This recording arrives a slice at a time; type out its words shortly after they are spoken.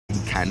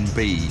can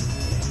be.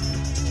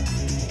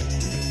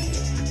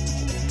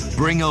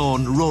 Bring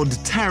on Rod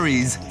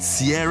Tarry's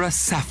Sierra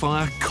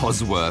Sapphire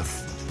Cosworth.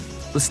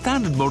 The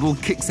standard model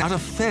kicks out a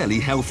fairly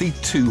healthy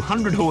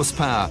 200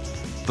 horsepower,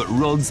 but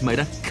Rod's made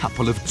a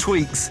couple of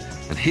tweaks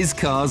and his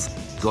car's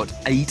got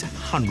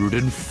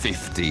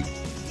 850.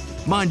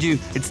 Mind you,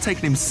 it's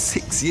taken him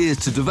 6 years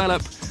to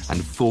develop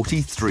and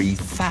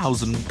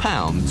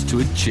 £43,000 to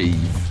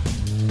achieve.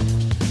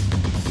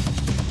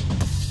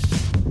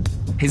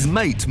 His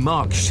mate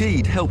Mark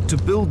Sheed helped to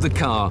build the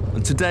car,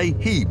 and today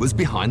he was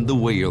behind the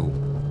wheel.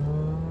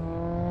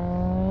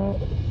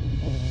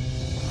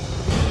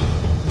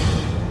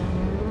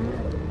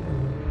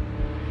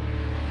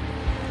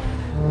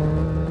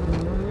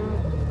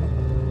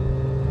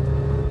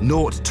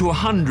 Naught to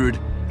 100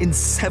 in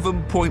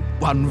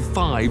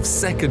 7.15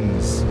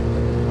 seconds.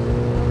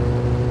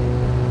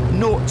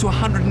 0 to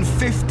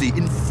 150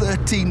 in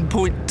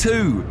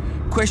 13.2.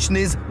 Question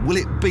is, will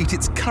it beat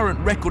its current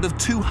record of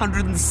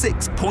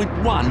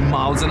 206.1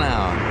 miles an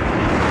hour?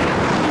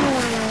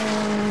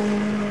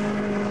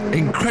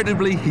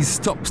 Incredibly, he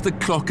stops the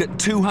clock at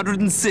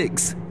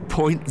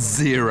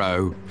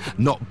 206.0.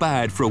 Not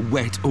bad for a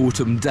wet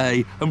autumn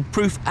day, and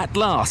proof at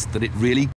last that it really